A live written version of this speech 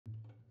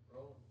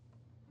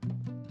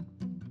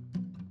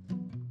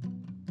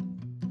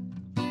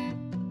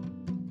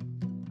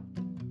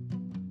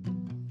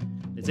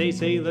They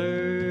say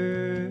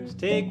sailors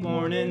take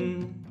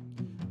warning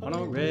on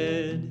a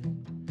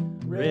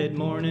red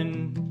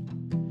morning.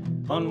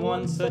 On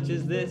one such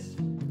as this,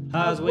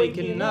 I was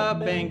waking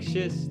up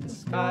anxious. The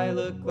sky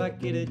looked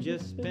like it had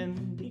just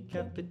been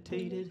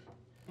decapitated.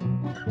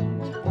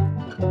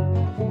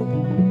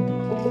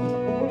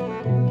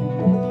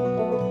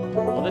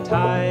 Well, the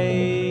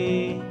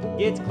tide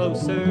gets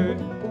closer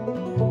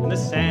and the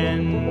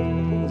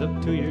sand's up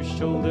to your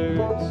shoulders,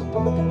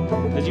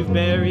 'cause you've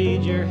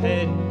buried your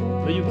head,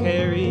 but you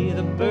carry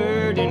the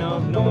burden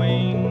of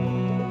knowing.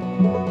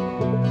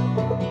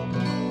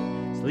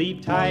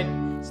 Sleep tight,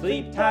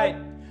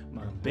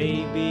 my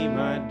baby,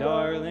 my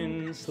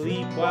darling.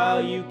 Sleep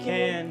while you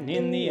can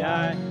in the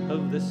eye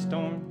of the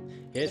storm.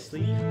 Yes,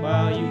 sleep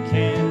while you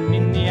can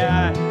in the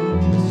eye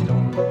of the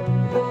storm.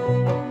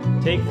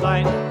 Take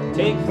flight,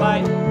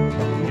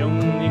 we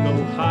only go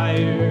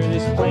higher.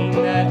 This plane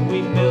that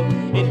we built,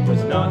 it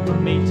was not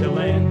made to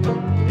land.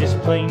 This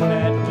plane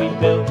that we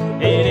built,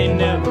 it ain't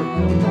never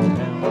coming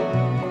down.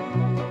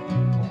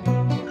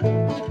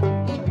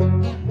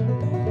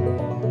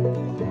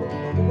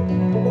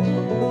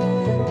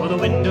 Well, the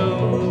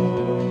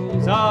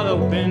windows all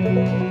open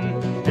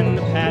and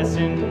the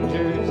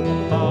passengers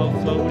all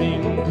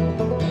floating,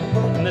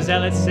 and the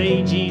zealots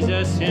say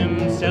Jesus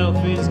himself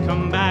is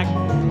come back.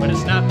 But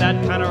it's not that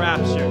kind of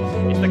rapture,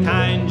 it's the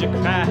kind you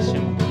crash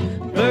and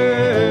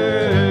burn.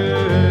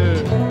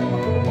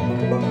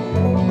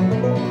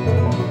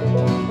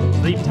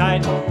 Sleep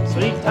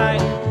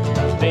tight,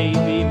 my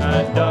baby,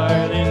 my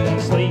darling.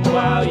 Sleep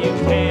while you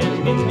can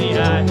in the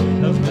eye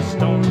of the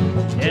storm.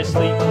 Yes,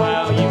 sleep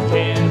while you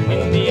can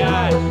in the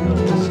eye of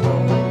the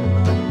storm.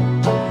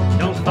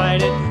 Don't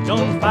fight it,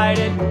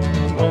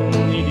 it'll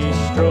only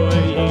destroy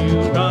you.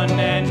 Run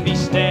and be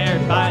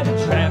snared by the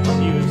traps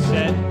you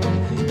set.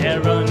 Yeah,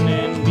 run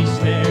and be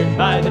snared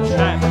by the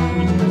traps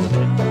you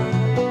set.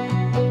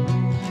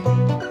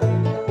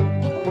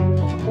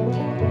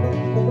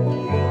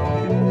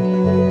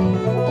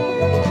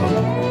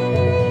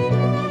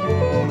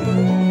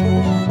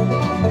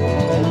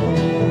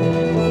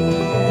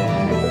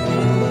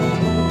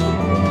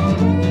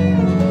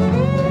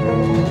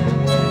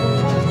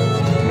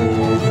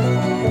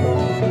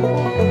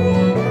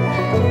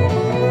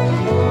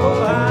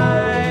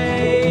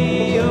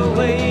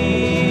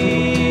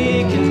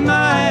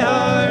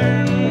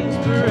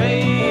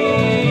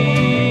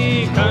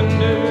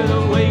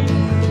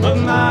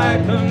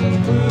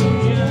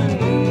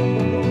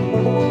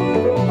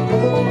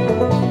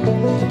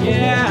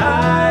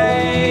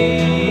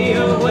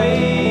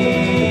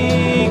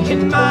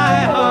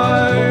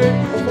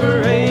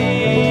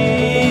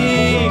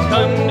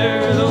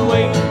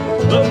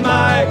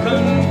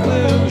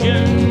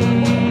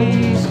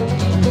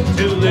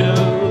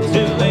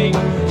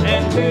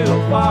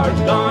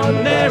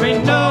 Gone. There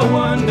ain't no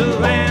one to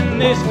land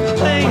this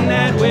plane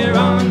that we're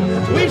on.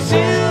 We've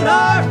sealed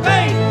our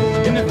fate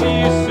in the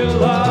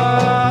fuselage.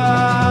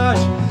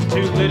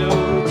 Too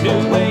little, too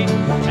late,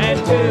 and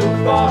too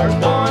far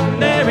gone.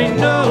 There ain't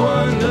no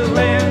one to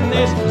land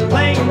this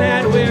plane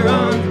that we're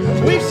on.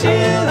 We've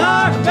sealed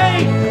our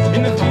fate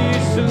in the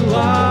fuselage.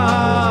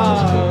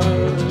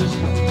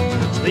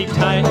 Sleep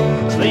tight,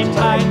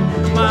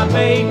 my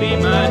baby,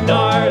 my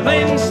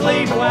darling.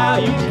 Sleep while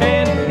you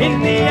can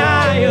in the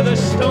eye of the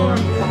storm.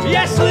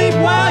 Yes, sleep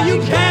while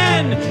you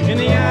can in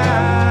the eye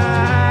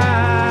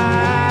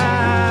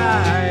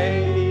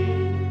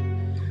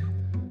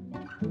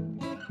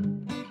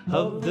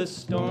of the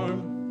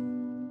storm.